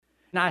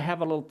And I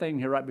have a little thing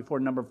here right before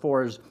number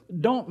 4 is,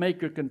 don't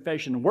make your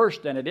confession worse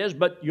than it is,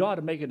 but you ought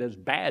to make it as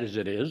bad as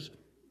it is.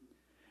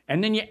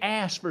 And then you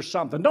ask for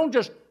something. Don't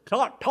just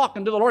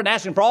talking to the Lord and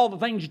asking for all the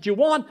things that you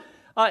want.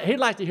 He'd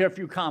like to hear a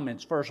few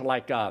comments first,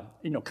 like,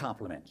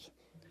 compliments.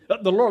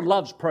 The Lord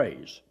loves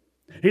praise.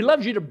 He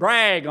loves you to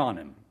brag on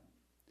Him.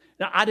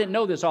 Now, I didn't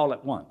know this all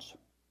at once.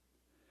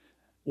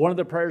 One of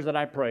the prayers that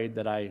I prayed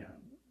that I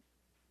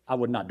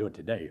would not do it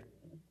today,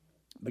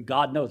 but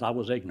God knows I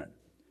was ignorant.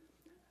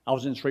 I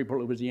was in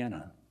Shreveport,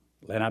 Louisiana,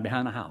 laying out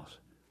behind the house.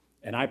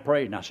 And I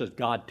prayed, and I said,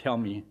 God, tell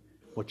me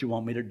what you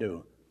want me to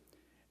do.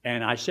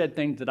 And I said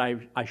things that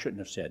I shouldn't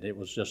have said. It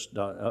was just,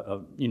 I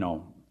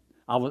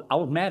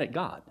was mad at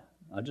God.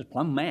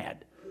 I'm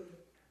mad.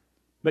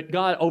 But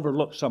God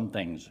overlooked some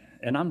things.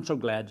 And I'm so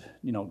glad,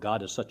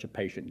 God is such a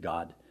patient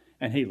God.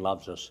 And He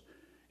loves us.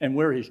 And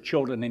we're His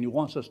children, and He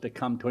wants us to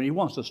come to Him. He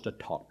wants us to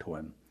talk to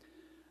Him.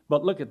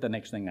 But look at the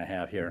next thing I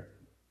have here.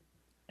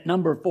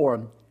 Number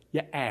 4,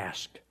 you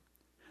ask.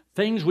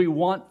 Things we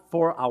want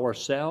for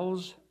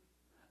ourselves,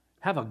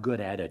 have a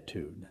good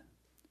attitude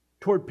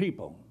toward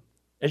people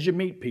as you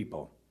meet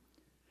people.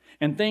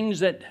 And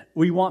things that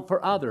we want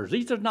for others.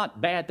 These are not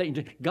bad things.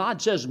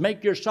 God says,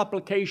 make your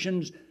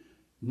supplications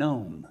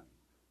known.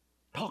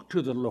 Talk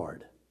to the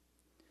Lord.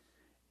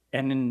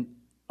 And then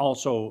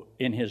also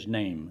in His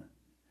name.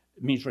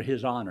 It means for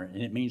His honor,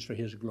 and it means for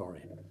His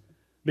glory.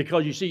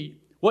 Because you see,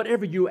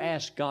 whatever you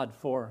ask God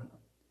for,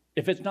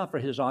 if it's not for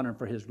His honor and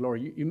for His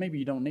glory, maybe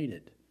you don't need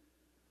it.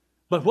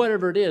 But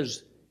whatever it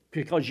is,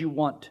 because you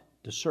want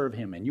to serve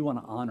Him and you want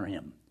to honor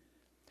Him.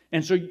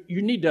 And so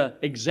you need to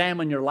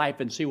examine your life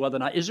and see whether or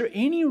not, is there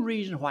any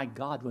reason why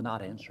God will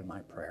not answer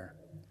my prayer?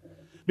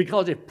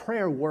 Because if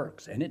prayer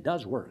works, and it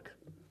does work,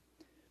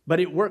 but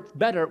it works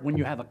better when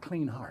you have a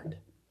clean heart,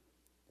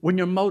 when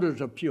your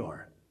motives are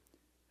pure,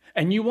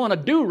 and you want to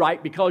do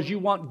right because you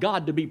want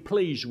God to be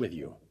pleased with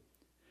you.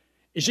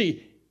 You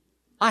see,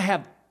 I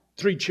have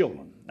 3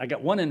 children. I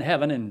got 1 in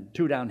heaven and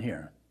 2 down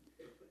here.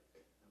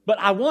 But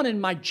I wanted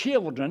my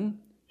children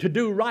to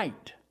do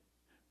right.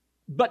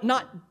 But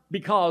not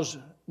because,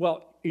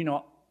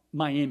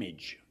 my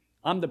image.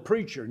 I'm the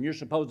preacher and you're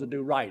supposed to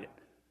do right.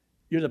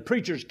 You're the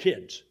preacher's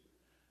kids.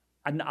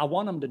 And I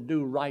want them to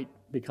do right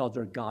because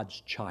they're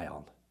God's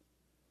child.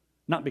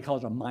 Not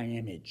because of my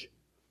image.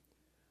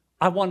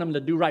 I want them to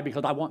do right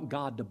because I want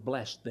God to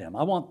bless them.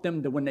 I want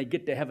them to, when they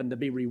get to heaven, to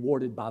be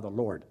rewarded by the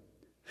Lord.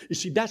 You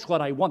see, that's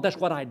what I want. That's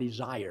what I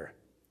desire.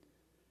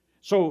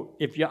 So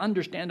if you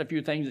understand a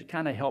few things, it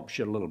kind of helps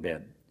you a little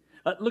bit.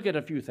 Look at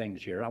a few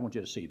things here. I want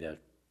you to see this.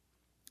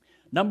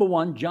 Number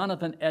 1,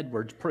 Jonathan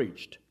Edwards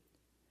preached.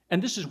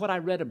 And this is what I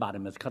read about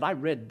him, because I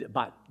read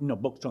about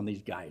books on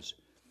these guys.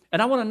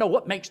 And I want to know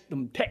what makes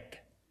them tick.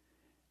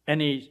 And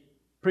he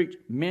preached,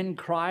 men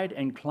cried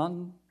and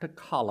clung to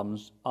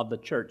columns of the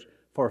church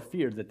for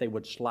fear that they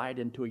would slide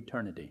into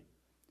eternity.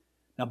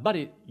 Now,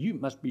 buddy, you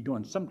must be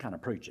doing some kind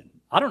of preaching.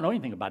 I don't know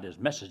anything about his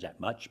message that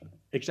much,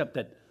 except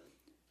that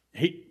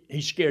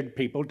he scared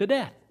people to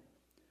death.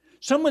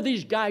 Some of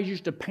these guys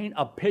used to paint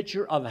a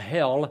picture of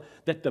hell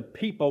that the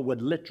people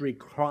would literally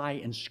cry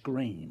and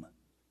scream,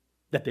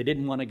 that they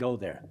didn't want to go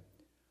there.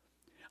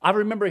 I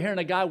remember hearing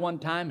a guy one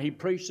time, he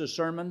preached a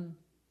sermon,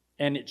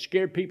 and it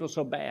scared people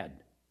so bad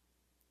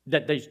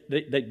that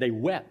they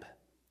wept.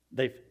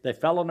 They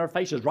fell on their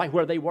faces right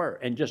where they were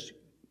and just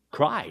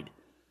cried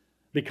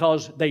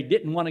because they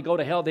didn't want to go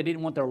to hell. They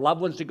didn't want their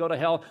loved ones to go to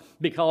hell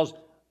because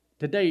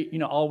today,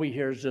 all we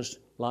hear is just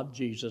love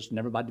Jesus and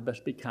everybody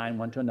must be kind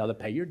one to another,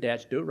 pay your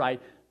debts, do it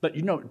right. But,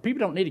 people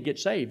don't need to get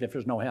saved if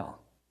there's no hell.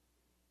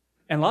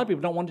 And a lot of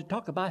people don't want to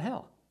talk about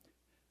hell.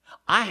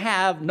 I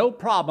have no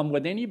problem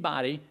with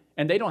anybody,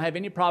 and they don't have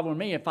any problem with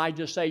me if I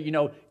just say,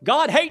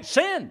 God hates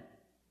sin.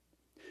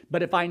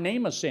 But if I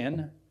name a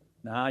sin,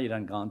 you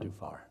done gone too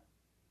far.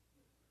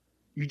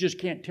 You just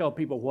can't tell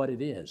people what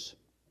it is.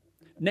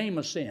 Name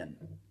a sin.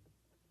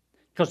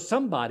 Because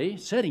somebody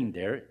sitting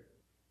there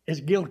is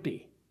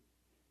guilty.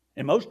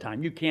 And most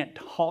time you can't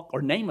talk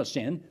or name a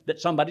sin that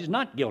somebody's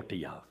not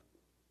guilty of.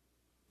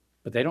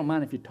 But they don't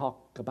mind if you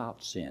talk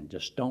about sin.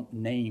 Just don't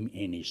name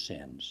any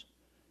sins.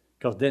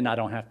 Because then I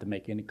don't have to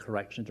make any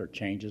corrections or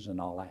changes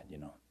and all that,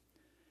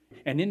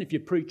 And then if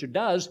your preacher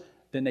does,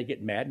 then they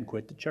get mad and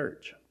quit the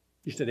church.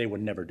 You said they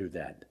would never do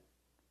that.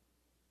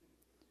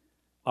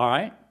 All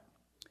right?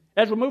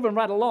 As we're moving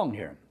right along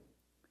here.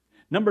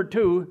 Number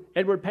 2,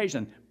 Edward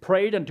Payson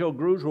prayed until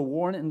grooves were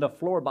worn in the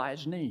floor by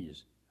his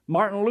knees.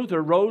 Martin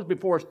Luther rose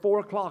before 4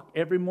 o'clock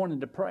every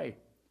morning to pray.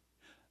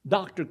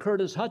 Dr.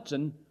 Curtis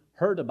Hudson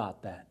heard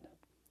about that.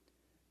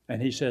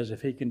 And he says,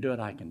 if he can do it,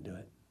 I can do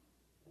it.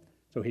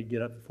 So he'd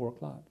get up at 4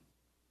 o'clock.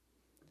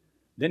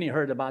 Then he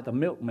heard about the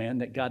milkman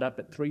that got up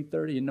at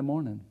 3:30 in the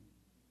morning.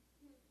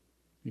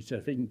 He said,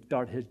 if he can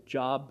start his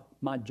job,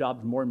 my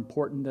job's more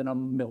important than a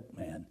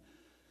milkman.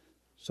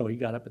 So he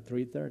got up at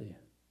 3:30. Of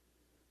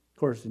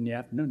course, in the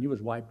afternoon, he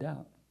was wiped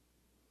out.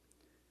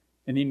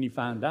 And then he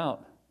found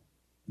out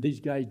these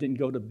guys didn't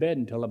go to bed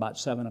until about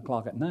 7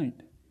 o'clock at night.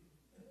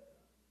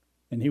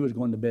 And he was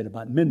going to bed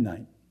about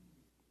midnight.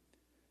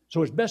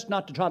 So it's best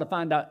not to try to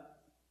find out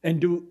and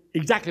do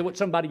exactly what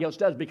somebody else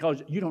does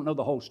because you don't know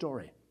the whole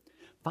story.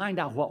 Find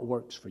out what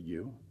works for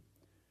you.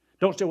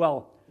 Don't say,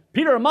 well,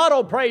 Peter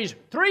Amato prays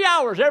 3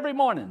 hours every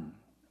morning.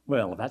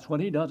 Well, if that's what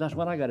he does, that's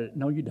what I got to do.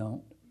 No, you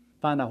don't.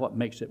 Find out what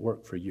makes it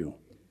work for you.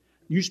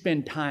 You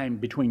spend time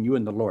between you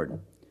and the Lord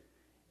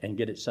and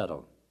get it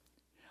settled.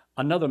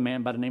 Another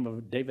man by the name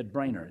of David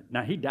Brainerd.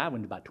 Now, he died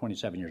when he was about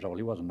 27 years old.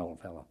 He wasn't an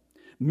old fellow.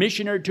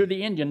 Missionary to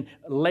the Indian,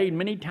 laid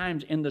many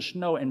times in the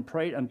snow and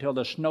prayed until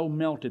the snow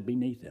melted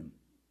beneath him.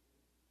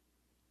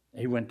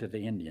 He went to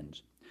the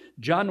Indians.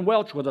 John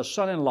Welch was a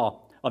son-in-law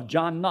of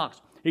John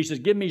Knox. He says,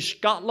 give me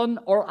Scotland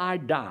or I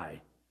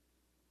die.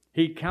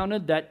 He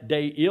counted that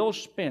day ill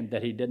spent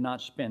that he did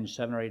not spend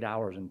 7 or 8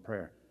 hours in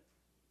prayer.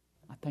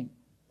 I think,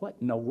 what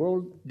in the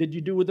world did you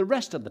do with the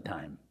rest of the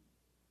time?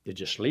 Did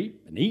you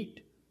sleep and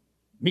eat,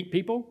 meet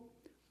people?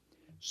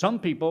 Some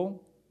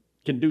people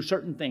can do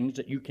certain things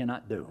that you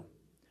cannot do.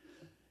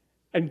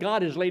 And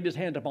God has laid his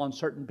hand upon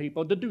certain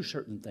people to do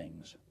certain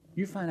things.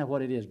 You find out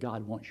what it is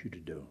God wants you to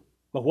do.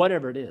 But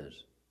whatever it is,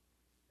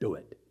 do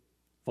it.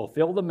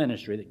 Fulfill the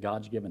ministry that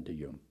God's given to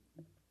you.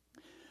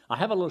 I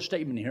have a little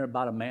statement here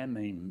about a man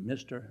named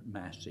Mr.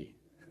 Massey.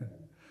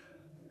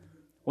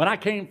 When I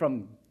came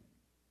from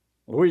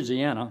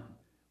Louisiana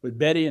with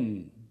Betty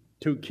and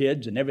 2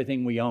 kids and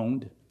everything we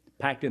owned,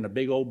 packed in a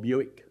big old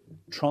Buick,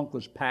 trunk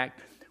was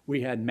packed.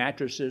 We had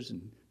mattresses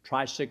and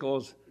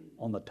tricycles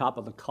on the top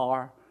of the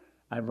car.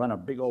 I'd run a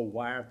big old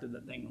wire through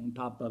the thing on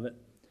top of it.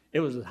 It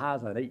was as high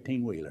as an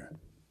 18-wheeler.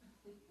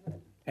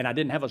 And I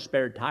didn't have a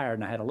spare tire,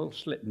 and I had a little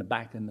slit in the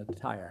back of the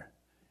tire.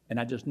 And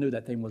I just knew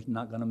that thing was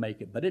not going to make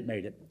it, but it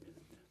made it.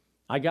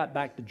 I got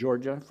back to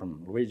Georgia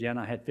from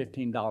Louisiana. I had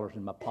 $15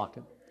 in my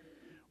pocket.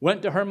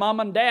 Went to her mom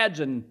and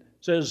dad's and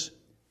says,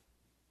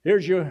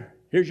 here's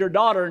your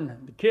daughter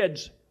and the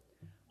kids.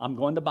 I'm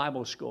going to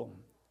Bible school.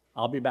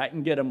 I'll be back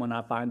and get them when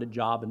I find a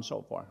job and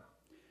so forth.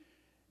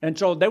 And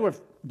so they were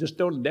just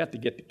stoned to death to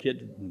get the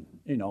kids,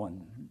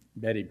 and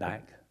Betty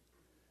back.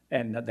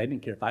 And they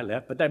didn't care if I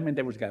left, but that meant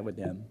they was going with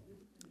them.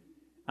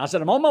 I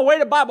said, I'm on my way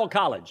to Bible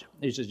college.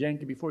 He says,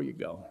 Yankee, before you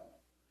go,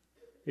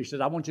 he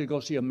said, I want you to go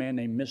see a man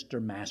named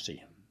Mr.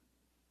 Massey.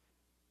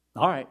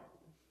 All right.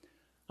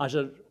 I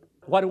said,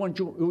 why do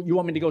you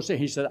want me to go see?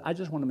 He said, I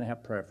just want him to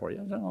have prayer for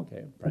you. I said,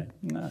 okay, pray.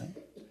 All right.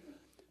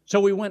 So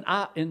we went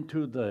out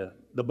into the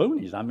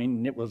boonies. I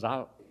mean, it was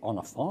out on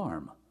a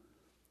farm.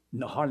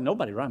 No, hardly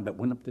nobody around, but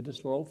went up to this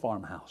little old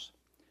farmhouse.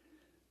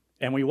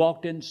 And we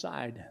walked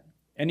inside,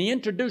 and he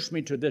introduced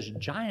me to this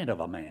giant of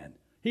a man.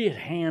 His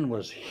hand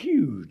was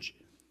huge,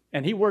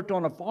 and he worked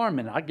on a farm,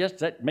 and I guess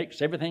that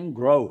makes everything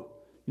grow.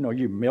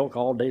 You milk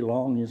all day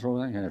long,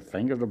 and his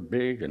fingers are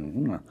big,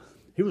 and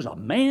he was a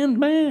man's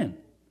man.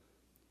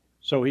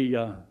 So he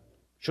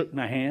shook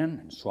my hand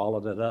and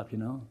swallowed it up,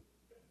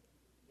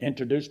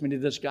 Introduced me to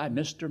this guy,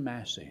 Mr.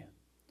 Massey.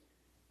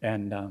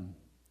 And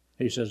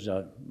he says,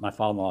 my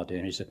father-in-law to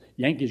him, he said,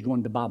 Yankee's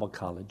going to Bible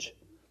college,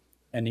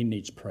 and he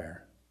needs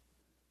prayer.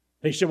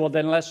 He said, well,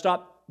 then let's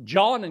stop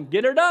jawing and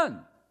get her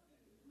done.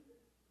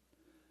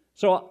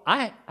 So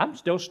I'm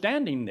still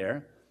standing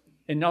there,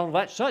 and all of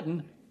a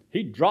sudden,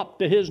 he dropped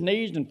to his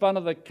knees in front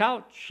of the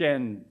couch,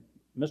 and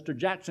Mr.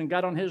 Jackson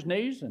got on his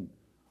knees, and,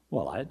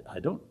 well, I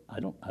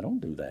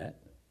don't do that.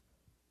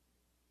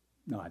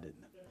 No, I didn't.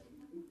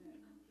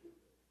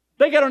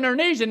 They got on their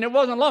knees, and it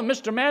wasn't long.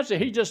 Mr. Massey,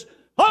 he just,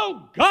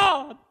 oh,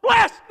 God,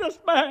 bless this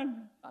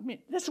man. I mean,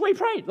 that's the way he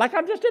prayed, like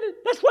I just did it.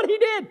 That's what he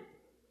did.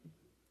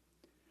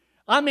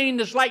 I mean,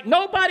 it's like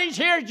nobody's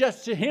here,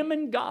 just him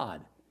and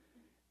God.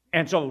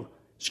 And so,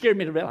 scared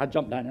me to death. I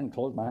jumped down there and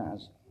closed my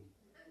eyes.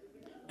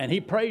 And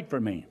he prayed for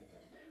me.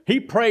 He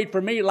prayed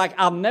for me like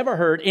I've never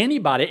heard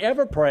anybody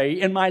ever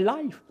pray in my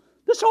life.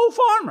 This old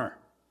farmer.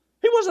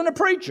 He wasn't a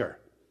preacher.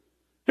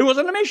 He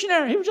wasn't a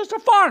missionary. He was just a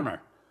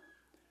farmer.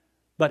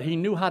 But he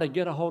knew how to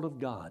get a hold of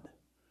God.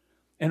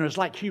 And it was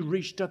like he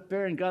reached up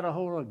there and got a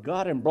hold of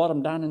God and brought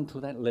him down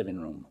into that living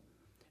room.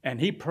 And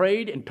he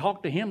prayed and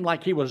talked to him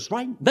like he was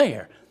right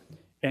there.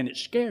 And it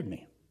scared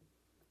me.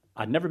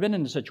 I'd never been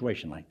in a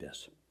situation like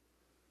this.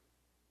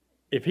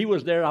 If he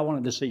was there, I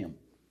wanted to see him.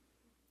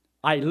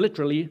 I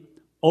literally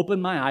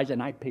opened my eyes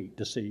and I peeked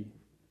to see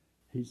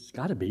he's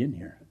got to be in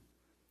here.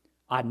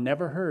 I'd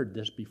never heard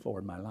this before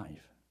in my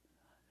life.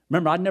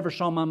 Remember, I never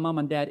saw my mom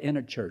and dad in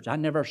a church. I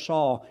never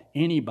saw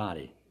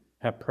anybody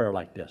have prayer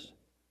like this.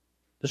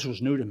 This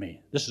was new to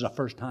me. This is the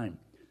first time.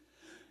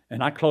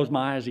 And I closed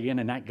my eyes again,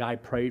 and that guy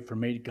prayed for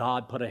me.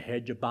 God put a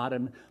hedge about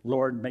him.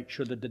 Lord, make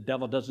sure that the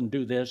devil doesn't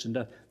do this.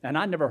 And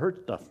I never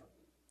heard stuff.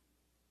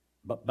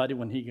 But, buddy,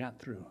 when he got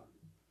through,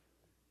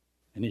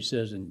 and he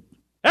says,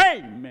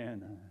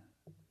 Amen.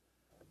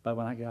 But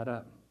when I got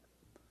up,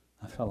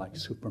 I felt like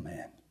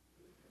Superman.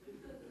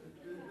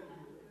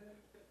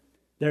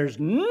 There's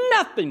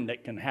nothing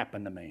that can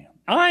happen to me.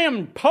 I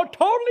am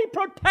totally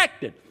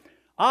protected.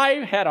 I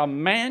had a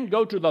man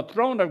go to the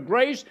throne of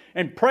grace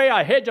and pray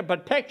a hedge of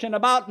protection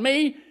about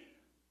me.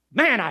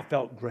 Man, I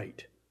felt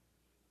great.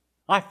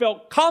 I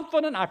felt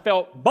confident. I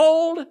felt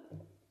bold.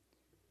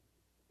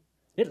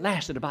 It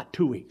lasted about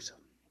 2 weeks.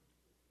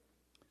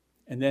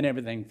 And then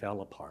everything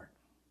fell apart.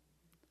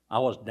 I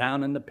was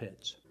down in the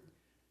pits.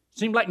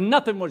 Seemed like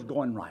nothing was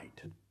going right.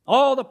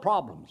 All the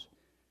problems.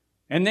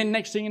 And then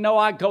next thing you know,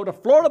 I go to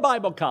Florida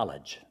Bible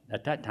College.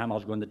 At that time, I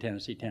was going to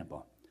Tennessee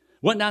Temple.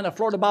 Went down to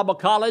Florida Bible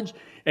College,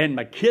 and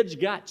my kids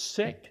got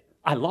sick.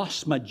 I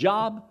lost my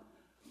job.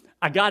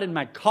 I got in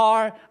my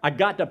car. I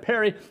got to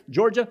Perry,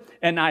 Georgia,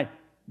 and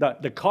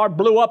the car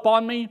blew up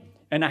on me,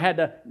 and I had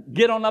to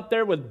get on up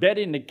there with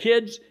Betty and the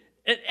kids.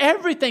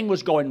 Everything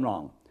was going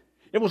wrong.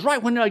 It was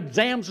right when the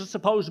exams were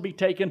supposed to be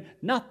taken.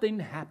 Nothing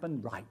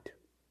happened right.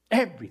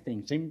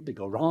 Everything seemed to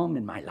go wrong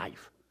in my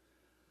life.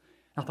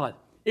 I thought,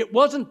 it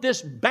wasn't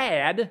this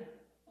bad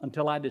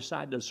until I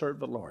decided to serve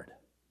the Lord.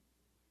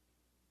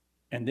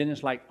 And then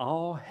it's like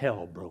all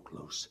hell broke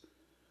loose.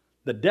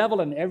 The devil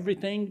and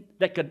everything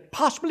that could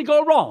possibly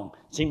go wrong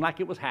seemed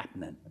like it was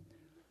happening.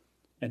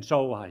 And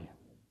so I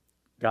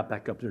got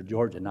back up to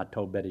Georgia, and I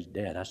told Betty's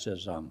dad, I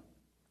says,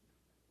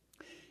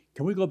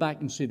 can we go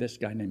back and see this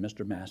guy named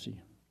Mr. Massey?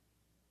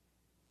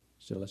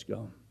 He said, let's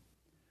go.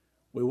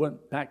 We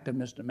went back to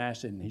Mr.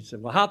 Massey, and he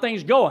said, well, how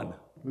things going?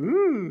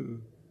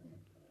 Ooh.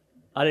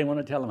 I didn't want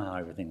to tell him how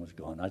everything was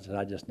going. I said,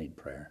 I just need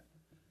prayer.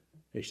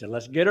 He said,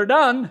 let's get her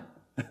done.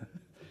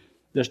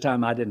 This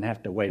time I didn't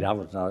have to wait. I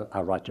was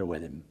right there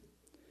with him.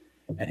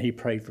 And he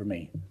prayed for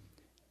me.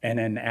 And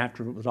then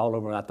after it was all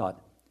over, I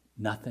thought,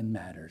 nothing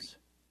matters.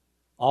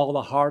 All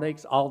the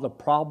heartaches, all the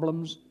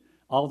problems,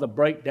 all the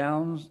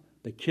breakdowns,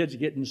 the kids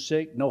getting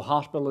sick, no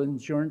hospital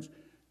insurance,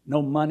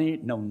 no money,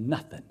 no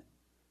nothing.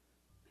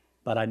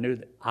 But I knew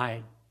that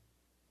I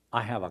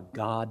have a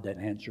God that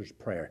answers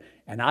prayer.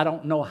 And I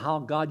don't know how,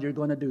 God, you're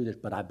going to do this,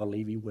 but I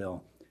believe He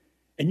will.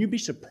 And you'd be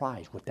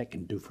surprised what that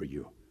can do for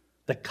you.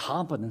 The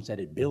confidence that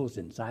it builds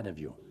inside of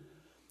you.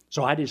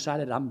 So I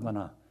decided I'm going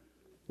to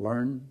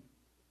learn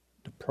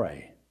to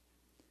pray.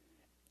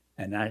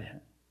 And I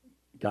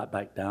got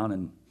back down,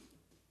 and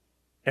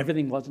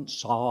everything wasn't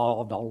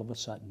solved all of a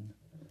sudden.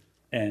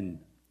 And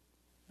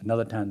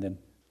another time then,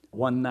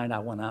 one night I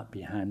went out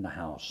behind the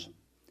house,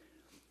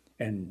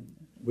 and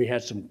we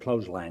had some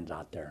clotheslines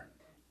out there.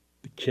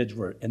 The kids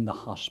were in the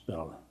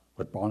hospital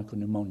with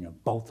bronchopneumonia,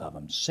 both of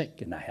them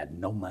sick, and I had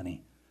no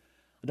money.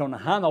 I don't know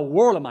how in the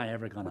world am I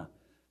ever going to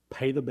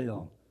pay the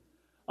bill.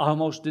 I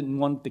almost didn't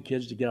want the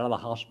kids to get out of the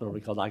hospital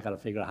because I got to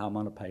figure out how I'm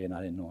going to pay, and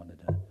I didn't know what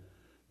to do.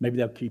 Maybe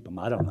they'll keep them.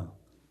 I don't know.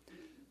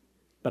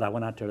 But I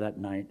went out there that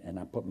night, and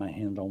I put my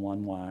hand on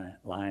one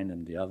line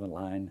and the other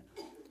line,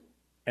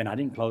 and I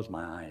didn't close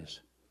my eyes.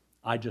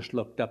 I just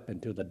looked up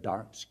into the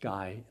dark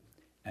sky,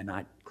 and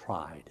I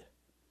cried.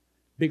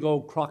 Big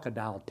old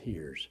crocodile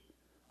tears.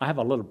 I have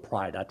a little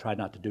pride. I try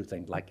not to do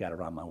things like that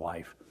around my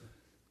wife.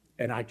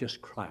 And I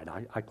just cried.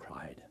 I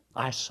cried.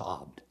 I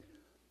sobbed.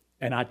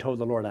 And I told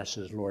the Lord, I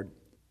says, Lord,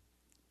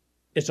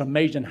 it's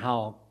amazing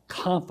how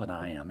confident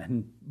I am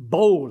and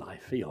bold I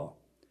feel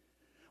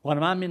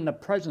when I'm in the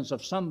presence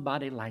of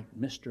somebody like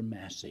Mr.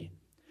 Massey.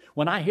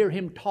 When I hear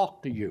him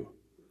talk to you,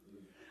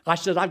 I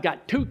said, I've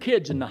got 2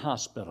 kids in the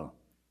hospital,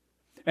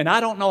 and I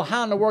don't know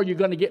how in the world you're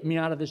going to get me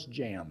out of this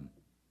jam.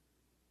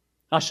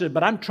 I said,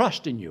 but I'm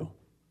trusting you.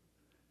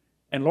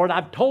 And Lord,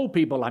 I've told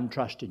people I'm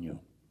trusting you.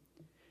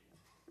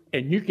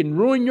 And you can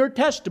ruin your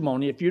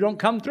testimony if you don't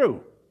come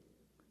through.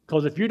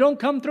 Because if you don't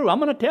come through, I'm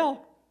going to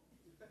tell.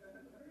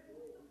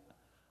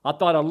 I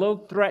thought a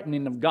little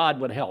threatening of God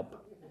would help.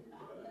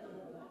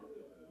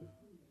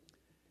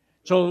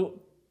 So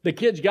the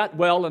kids got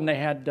well, and they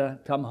had to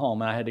come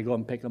home, and I had to go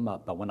and pick them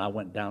up. But when I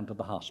went down to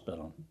the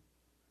hospital,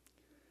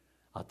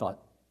 I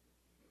thought,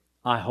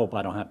 I hope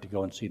I don't have to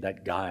go and see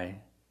that guy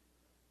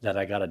that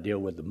I got to deal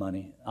with the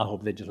money. I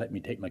hope they just let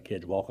me take my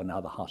kids walking out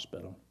of the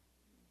hospital.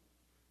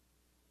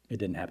 It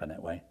didn't happen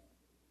that way.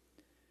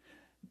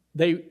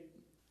 They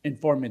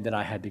informed me that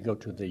I had to go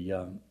to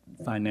the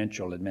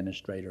financial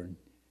administrator and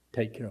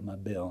take care of my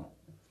bill.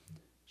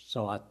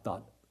 So I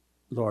thought,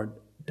 Lord,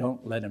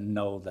 don't let him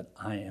know that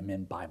I am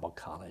in Bible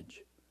college.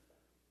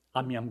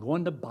 I'm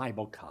going to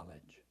Bible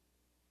college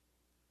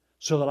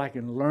so that I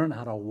can learn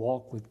how to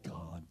walk with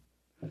God.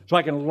 So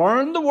I can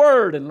learn the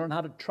Word and learn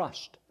how to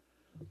trust.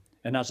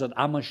 And I said,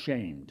 I'm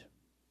ashamed.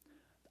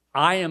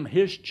 I am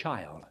His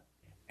child,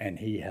 and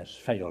He has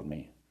failed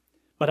me.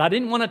 But I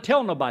didn't want to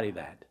tell nobody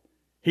that.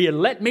 He had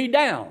let me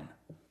down.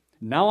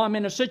 Now I'm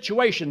in a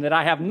situation that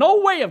I have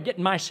no way of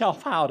getting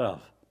myself out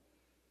of.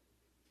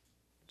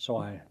 So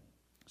I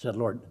said,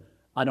 Lord,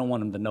 I don't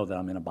want him to know that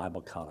I'm in a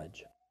Bible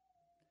college.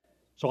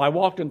 So I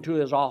walked into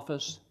his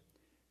office,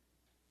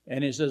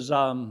 and he says,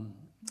 are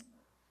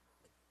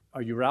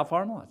you Ralph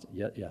Arnold? I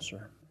said, yes,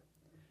 sir.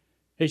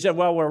 He said,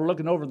 well, we're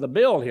looking over the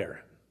bill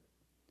here.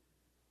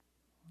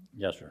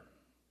 Yes, sir.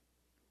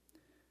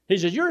 He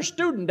says, you're a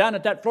student down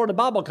at that Florida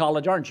Bible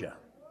College, aren't you?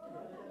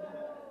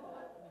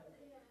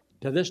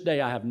 To this day,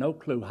 I have no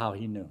clue how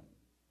he knew.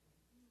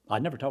 I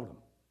never told him.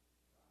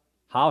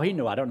 How he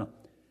knew, I don't know.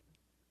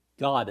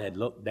 God had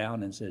looked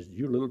down and says,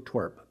 you little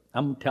twerp,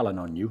 I'm telling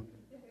on you.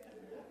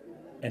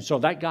 And so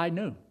that guy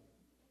knew.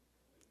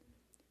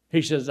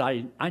 He says,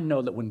 I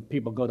know that when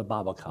people go to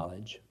Bible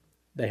college,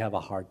 they have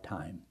a hard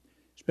time,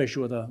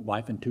 especially with a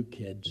wife and 2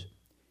 kids.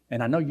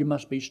 And I know you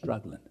must be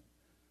struggling.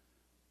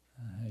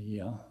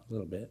 Yeah, a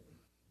little bit.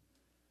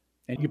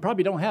 And you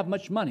probably don't have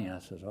much money. I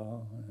says,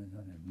 oh.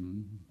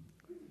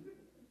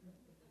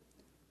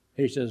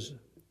 He says,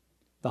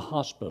 the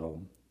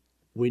hospital,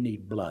 we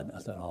need blood. I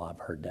said, oh, I've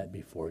heard that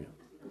before.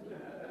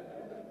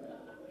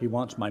 He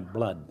wants my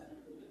blood.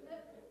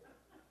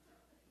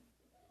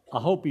 I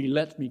hope he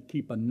lets me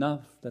keep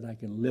enough that I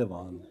can live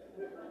on.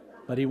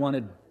 But he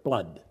wanted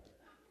blood.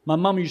 My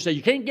mom used to say,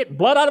 you can't get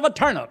blood out of a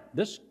turnip.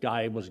 This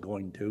guy was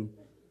going to.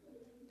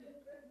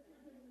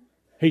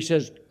 He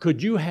says,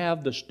 could you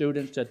have the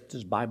students at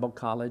this Bible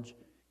college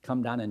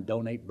come down and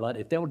donate blood?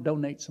 If they'll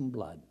donate some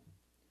blood,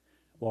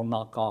 we'll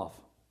knock off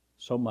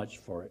so much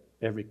for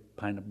every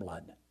pint of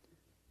blood.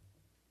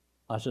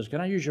 I says,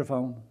 can I use your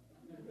phone?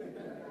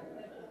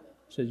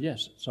 He said,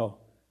 yes. So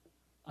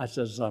I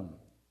says,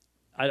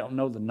 I don't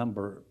know the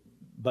number,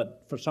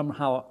 but for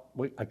somehow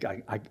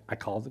I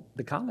called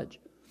the college.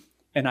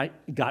 And I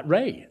got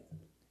Ray.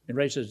 And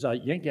Ray says,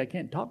 Yankee, I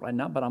can't talk right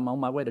now, but I'm on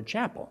my way to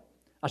chapel.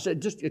 I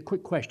said, just a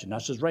quick question. I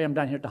says, Ray, I'm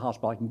down here at the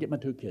hospital. I can get my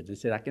 2 kids. They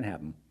said, I can have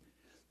them,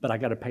 but I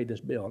got to pay this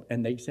bill.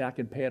 And they say I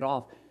can pay it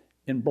off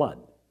in blood.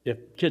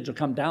 If kids will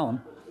come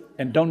down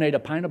and donate a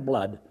pint of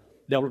blood,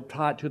 they'll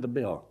tie it to the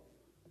bill.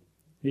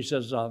 He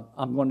says,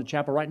 I'm going to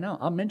chapel right now.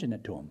 I'll mention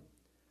it to him.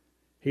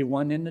 He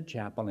went in the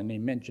chapel and he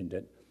mentioned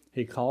it.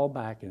 He called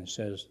back and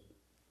says,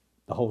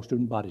 the whole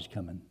student body's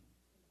coming.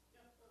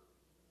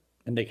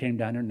 And they came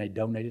down there and they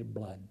donated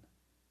blood.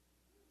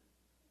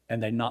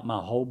 And they knocked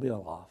my whole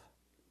bill off.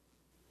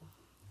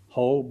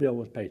 Whole bill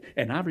was paid.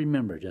 And I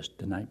remember just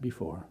the night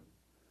before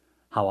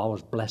how I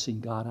was blessing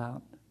God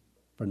out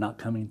for not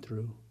coming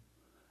through.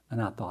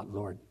 And I thought,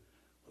 Lord,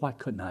 why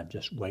couldn't I have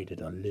just waited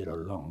a little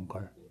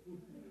longer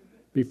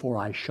before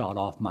I shot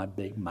off my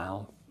big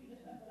mouth?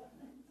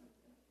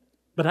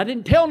 But I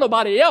didn't tell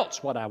nobody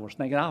else what I was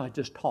thinking. I was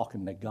just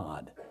talking to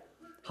God,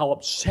 how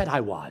upset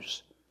I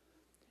was.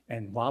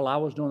 And while I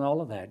was doing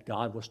all of that,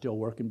 God was still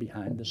working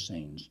behind the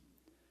scenes.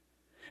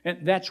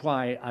 And that's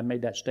why I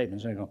made that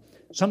statement.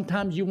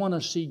 Sometimes you want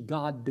to see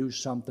God do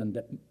something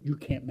that you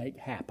can't make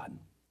happen.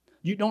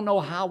 You don't know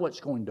how it's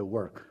going to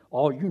work.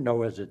 All you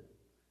know is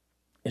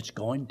it's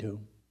going to.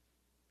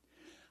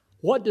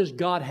 What does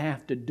God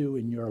have to do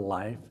in your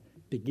life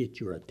to get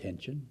your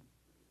attention?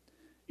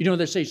 You know,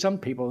 they say some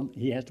people,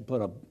 he has to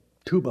put a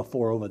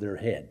 2x4 over their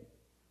head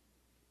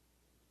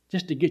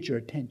just to get your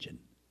attention.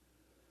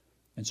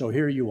 And so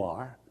here you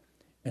are.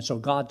 And so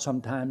God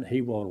sometimes,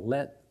 he will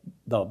let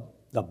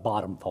the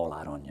bottom fall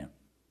out on you.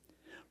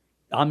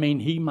 I mean,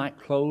 he might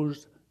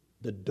close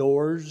the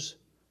doors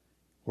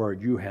where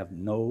you have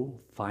no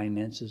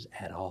finances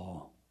at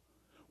all.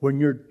 When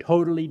you're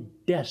totally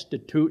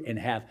destitute and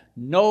have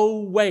no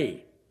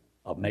way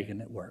of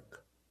making it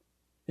work.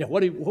 Yeah,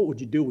 what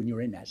would you do when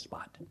you're in that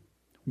spot?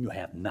 When you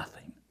have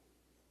nothing?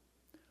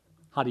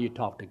 How do you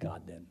talk to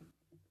God then?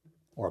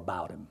 Or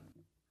about him?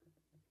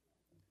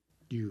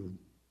 Do you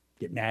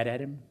get mad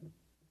at him?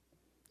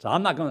 So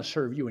I'm not going to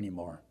serve you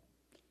anymore.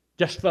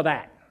 Just for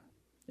that.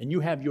 And you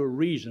have your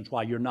reasons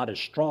why you're not as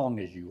strong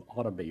as you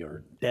ought to be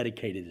or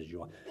dedicated as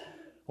you are.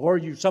 Or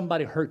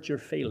somebody hurt your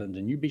feelings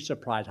and you'd be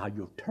surprised how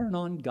you'll turn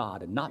on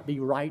God and not be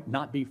right,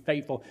 not be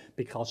faithful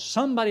because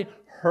somebody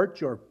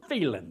hurt your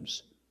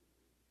feelings.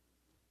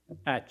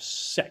 That's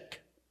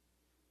sick.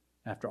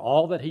 After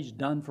all that he's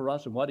done for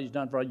us and what he's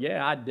done for us,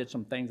 yeah, I did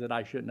some things that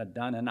I shouldn't have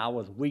done and I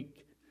was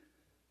weak.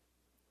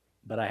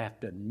 But I have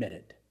to admit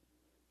it.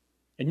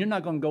 And you're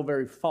not going to go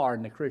very far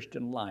in the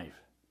Christian life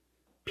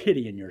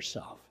pitying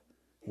yourself,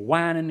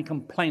 whining and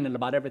complaining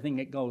about everything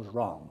that goes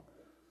wrong.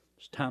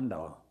 It's time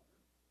to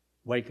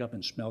wake up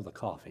and smell the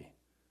coffee.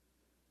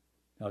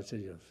 I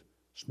said,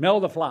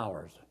 smell the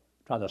flowers.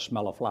 Tried to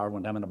smell a flower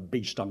one time and a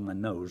bee stung my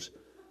nose.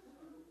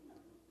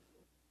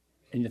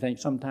 And you think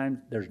sometimes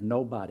there's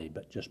nobody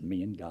but just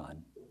me and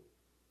God.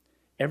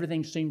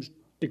 Everything seems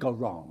to go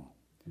wrong.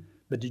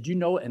 But did you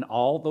know in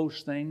all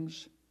those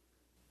things,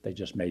 they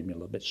just made me a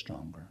little bit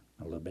stronger,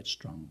 a little bit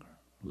stronger,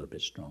 a little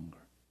bit stronger.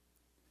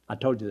 I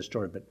told you this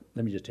story, but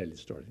let me just tell you the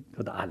story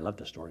because I love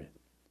the story.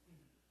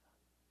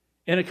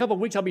 In a couple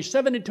of weeks, I'll be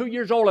 72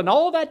 years old, and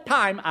all that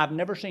time, I've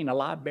never seen a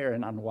live bear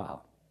in a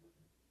while.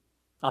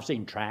 I've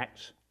seen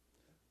tracks,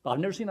 but I've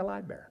never seen a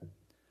live bear.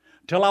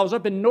 Until I was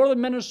up in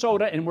northern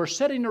Minnesota, and we're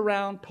sitting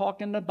around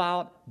talking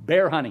about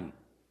bear hunting.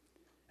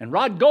 And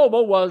Rod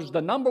Goble was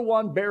the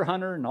 #1 bear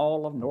hunter in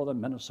all of northern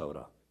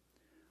Minnesota.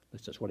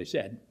 That's just what he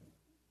said.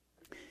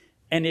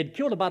 And he'd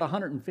killed about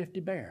 150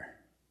 bear.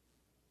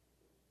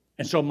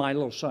 And so my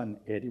little son,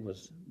 Eddie,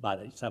 was about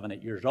 7,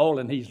 8 years old,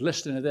 and he's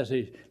listening to this.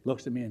 He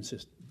looks at me and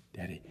says,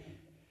 Daddy,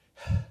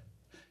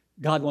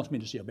 God wants me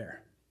to see a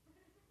bear.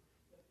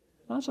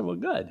 I said, well,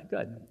 good.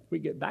 If we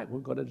get back,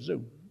 we'll go to the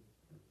zoo.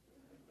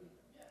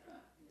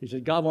 He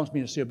said, God wants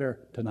me to see a bear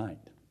tonight.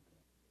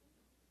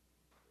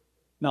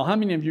 Now, how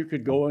many of you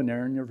could go in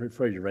there in your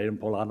refrigerator and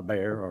pull out a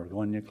bear, or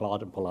go in your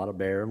closet and pull out a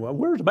bear? Well,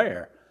 where's the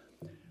bear?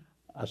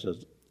 I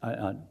says,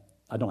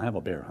 I don't have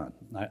a bear hunt.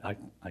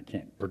 I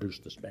can't produce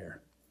this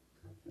bear.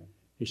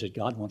 He said,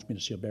 God wants me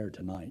to see a bear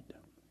tonight.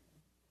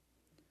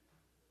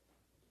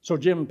 So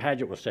Jim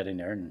Paget was sitting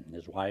there and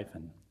his wife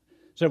and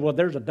said, well,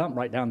 there's a dump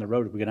right down the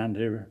road. If we go down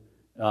there,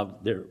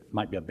 there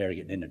might be a bear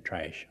getting in the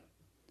trash.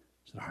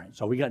 I said, all right.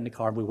 So we got in the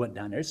car. We went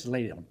down there. This is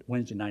late on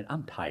Wednesday night.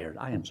 I'm tired.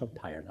 I am so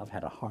tired. I've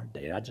had a hard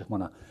day. I just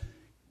want to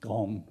go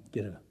home,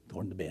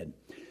 go into bed.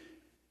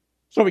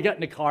 So we got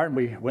in the car and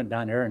we went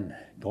down there and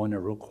go in there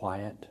real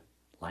quiet.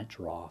 Lights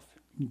were off,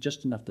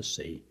 just enough to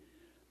see.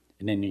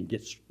 And then he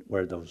gets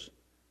where those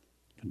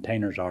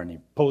containers are and he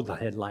pulls the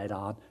headlight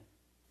on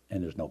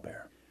and there's no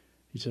bear.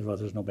 He said, well,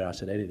 there's no bear. I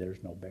said, Eddie,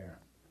 there's no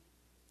bear.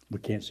 We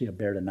can't see a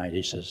bear tonight.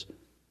 He says,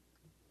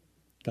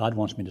 God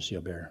wants me to see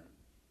a bear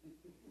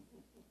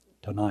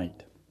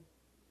tonight.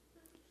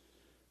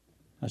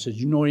 I said,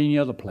 you know any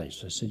other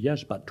place? I said,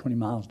 yes, about 20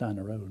 miles down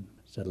the road.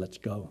 I said, let's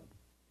go.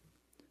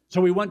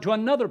 So we went to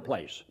another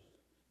place,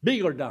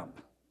 bigger dump,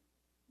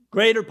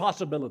 greater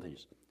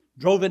possibilities.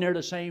 Drove in there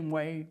the same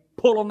way,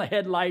 pulled on the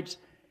headlights,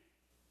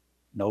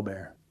 no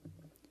bear.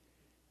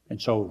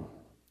 And so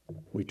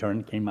we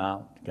turned, came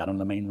out, got on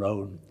the main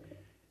road,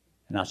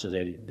 and I said,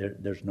 Eddie,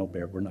 there's no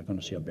bear. We're not going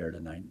to see a bear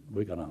tonight.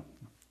 We're going to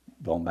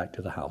go on back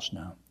to the house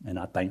now. And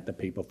I thank the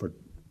people for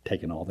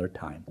taking all their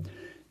time.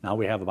 Now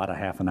we have about a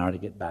half an hour to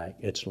get back.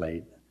 It's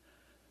late.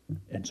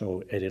 And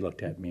so Eddie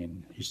looked at me,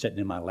 and he's sitting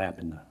in my lap,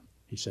 and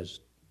he says,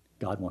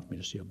 God wants me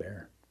to see a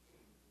bear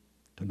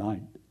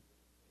tonight.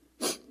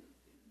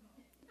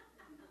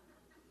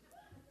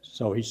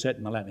 So he sat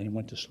in my lap, and he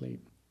went to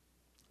sleep.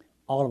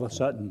 All of a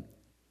sudden,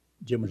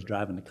 Jim was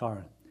driving the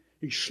car.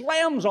 He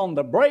slams on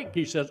the brake.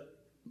 He says,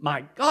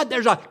 my God,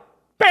 there's a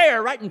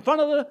bear right in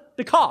front of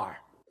the car.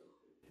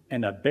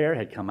 And a bear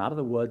had come out of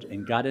the woods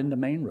and got in the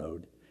main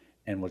road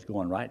and was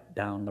going right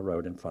down the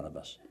road in front of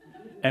us.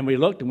 And we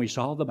looked and we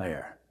saw the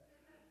bear.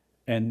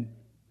 And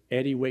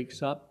Eddie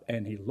wakes up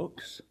and he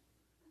looks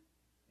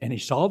and he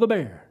saw the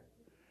bear.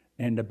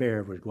 And the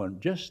bear was going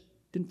just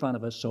in front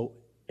of us so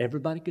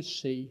everybody could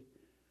see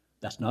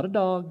that's not a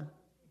dog.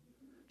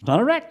 It's not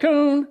a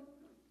raccoon.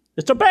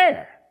 It's a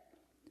bear.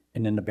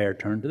 And then the bear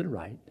turned to the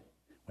right,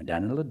 went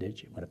down into the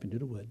ditch, went up into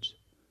the woods.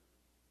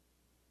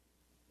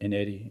 And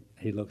Eddie,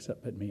 he looks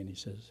up at me and he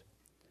says,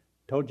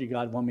 told you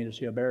God wanted me to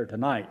see a bear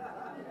tonight.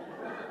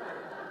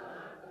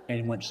 And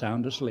he went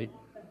sound asleep.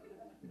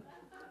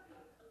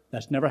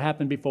 That's never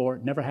happened before,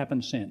 never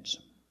happened since.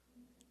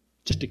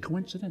 Just a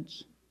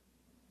coincidence.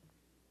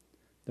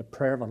 The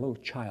prayer of a little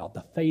child,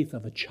 the faith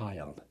of a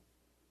child.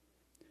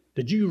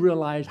 Did you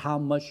realize how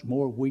much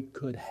more we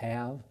could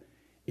have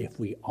if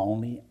we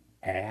only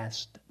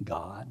asked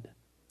God?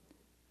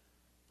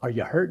 Are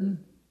you hurting?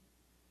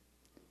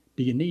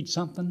 Do you need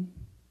something?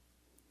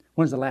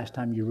 When's the last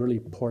time you really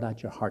poured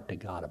out your heart to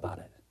God about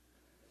it?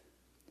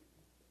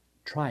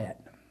 Try it.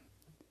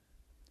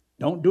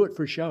 Don't do it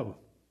for show,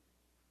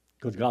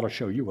 because God will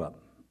show you up.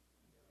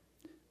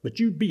 But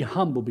you be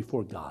humble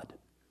before God.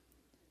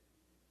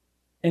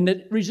 And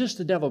then resist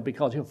the devil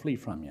because he'll flee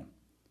from you.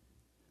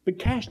 But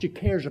cast your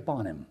cares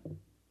upon him.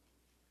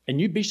 And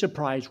you'd be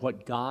surprised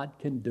what God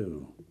can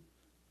do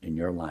in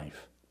your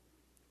life.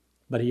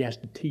 But he has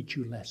to teach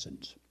you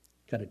lessons.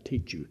 He's got to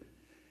teach you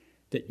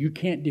that you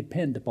can't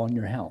depend upon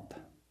your health.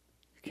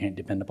 You can't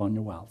depend upon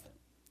your wealth.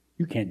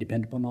 You can't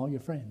depend upon all your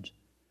friends.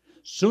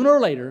 Sooner or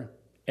later,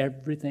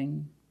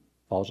 everything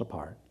falls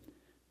apart.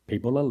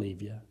 People will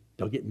leave you.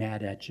 They'll get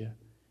mad at you.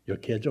 Your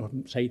kids will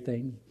say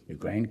things. Your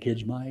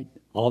grandkids might.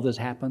 All this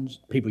happens.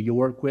 People you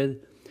work with.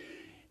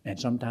 And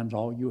sometimes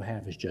all you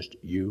have is just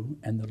you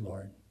and the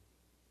Lord.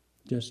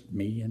 Just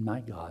me and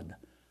my God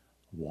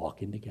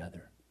walking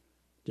together.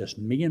 Just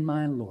me and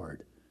my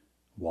Lord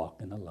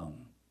walking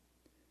alone.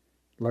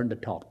 Learn to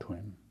talk to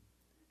him.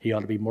 He ought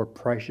to be more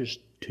precious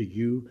to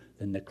you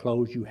than the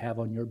clothes you have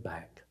on your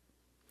back.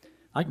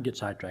 I can get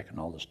sidetracked on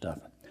all this stuff.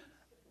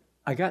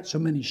 I got so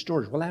many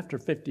stories. Well, after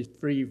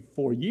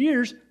 4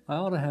 years, I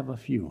ought to have a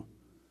few.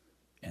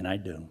 And I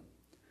do.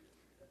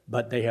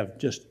 But they have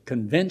just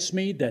convinced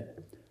me that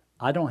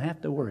I don't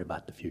have to worry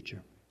about the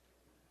future.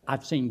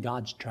 I've seen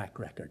God's track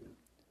record.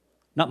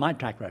 Not my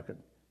track record.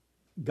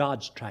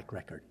 God's track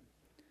record.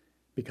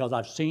 Because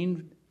I've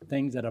seen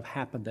things that have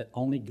happened that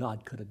only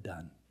God could have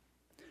done.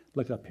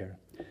 Look up here.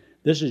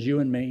 This is you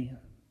and me.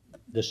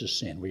 This is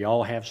sin. We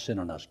all have sin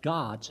on us.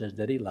 God says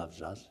that he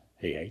loves us.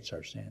 He hates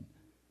our sin,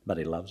 but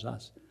he loves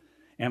us.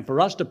 And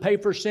for us to pay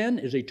for sin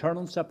is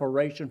eternal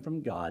separation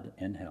from God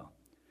in hell.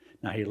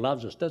 Now, he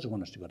loves us, doesn't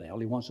want us to go to hell.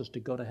 He wants us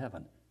to go to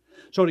heaven.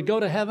 So to go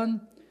to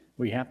heaven,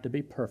 we have to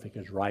be perfect,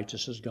 as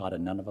righteous as God,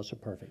 and none of us are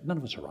perfect. None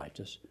of us are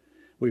righteous.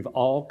 We've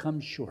all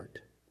come short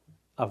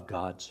of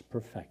God's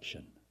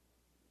perfection,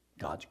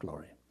 God's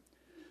glory.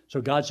 So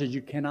God says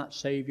you cannot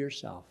save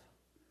yourself.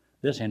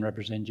 This hand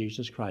represents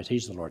Jesus Christ.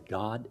 He's the Lord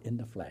God in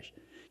the flesh.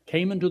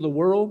 Came into the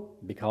world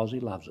because he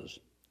loves us.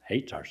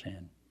 Hates our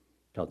sin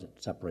because it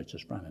separates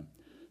us from him.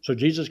 So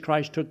Jesus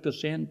Christ took the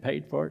sin,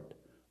 paid for it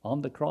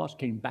on the cross,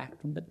 came back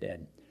from the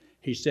dead.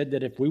 He said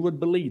that if we would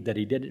believe that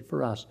he did it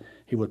for us,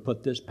 he would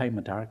put this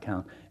payment to our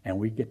account and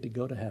we get to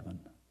go to heaven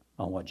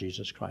on what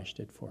Jesus Christ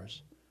did for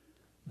us.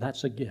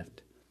 That's a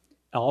gift.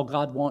 All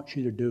God wants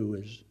you to do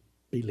is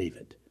believe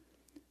it.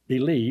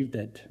 believe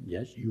that,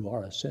 yes, you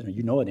are a sinner.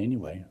 You know it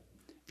anyway.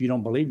 If you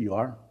don't believe you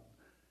are,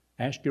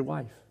 ask your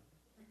wife.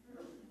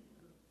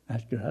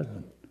 Ask your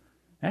husband.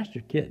 Ask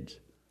your kids.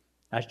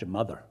 Ask your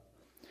mother.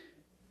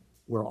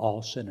 We're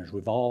all sinners.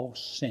 We've all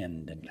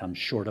sinned and come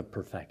short of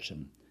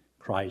perfection.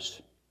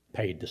 Christ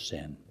paid the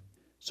sin.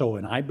 So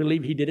when I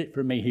believe He did it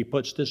for me, He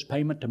puts this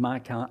payment to my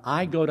account.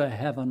 I go to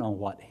heaven on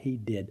what He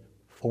did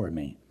for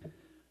me.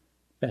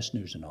 Best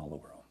news in all the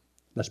world.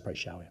 Let's pray,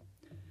 shall we?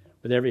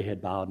 With every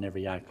head bowed and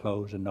every eye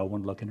closed and no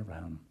one looking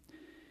around.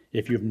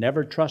 If you've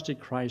never trusted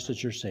Christ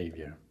as your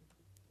Savior,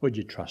 would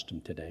you trust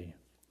Him today?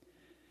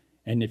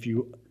 And if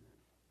you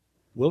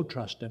will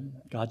trust Him,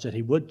 God said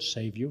He would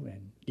save you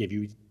and give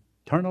you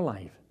eternal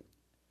life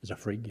as a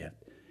free gift.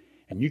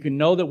 And you can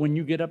know that when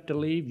you get up to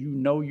leave, you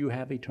know you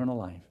have eternal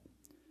life.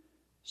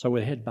 So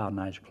with head bowed and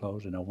eyes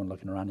closed and no one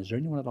looking around, is there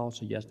anyone at all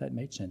say, yes, that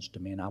made sense to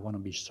me, and I want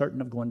to be certain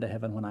of going to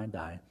heaven when I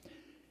die?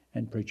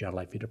 And preacher, I'd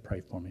like you to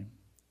pray for me.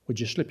 Would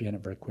you slip your hand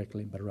up very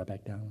quickly and put it right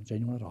back down? Is there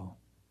anyone at all?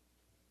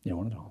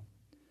 Anyone at all?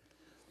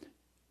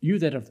 You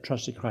that have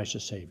trusted Christ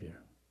as Savior,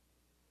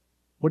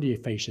 what are you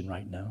facing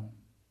right now?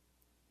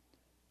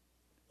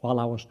 While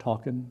I was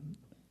talking,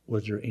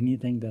 was there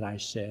anything that I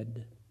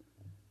said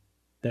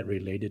that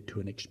related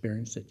to an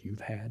experience that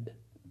you've had,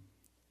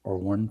 or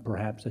one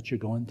perhaps that you're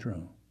going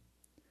through?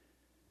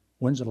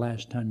 When's the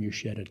last time you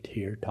shed a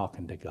tear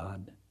talking to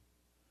God?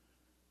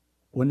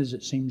 When does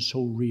it seem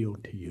so real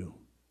to you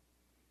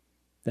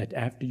that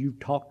after you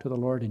talked to the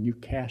Lord and you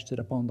cast it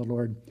upon the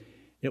Lord,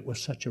 it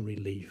was such a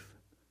relief?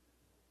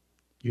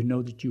 You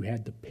know that you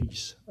had the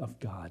peace of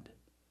God.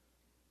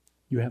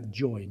 You have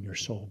joy in your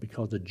soul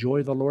because the joy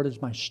of the Lord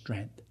is my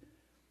strength.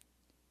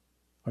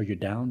 Are you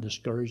down,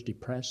 discouraged,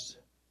 depressed?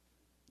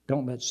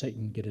 Don't let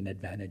Satan get an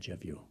advantage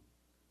of you.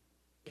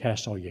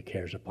 Cast all your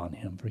cares upon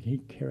Him, for He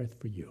careth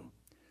for you.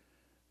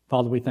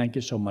 Father, we thank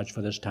you so much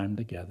for this time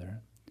together.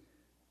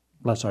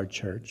 Bless our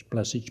church.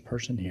 Bless each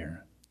person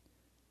here.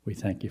 We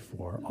thank you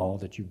for all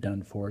that you've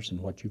done for us and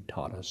what you've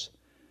taught us,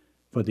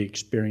 for the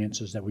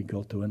experiences that we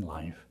go through in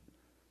life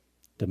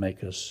to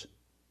make us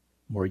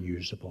more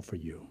usable for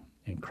you.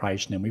 In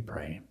Christ's name we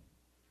pray.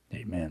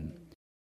 Amen.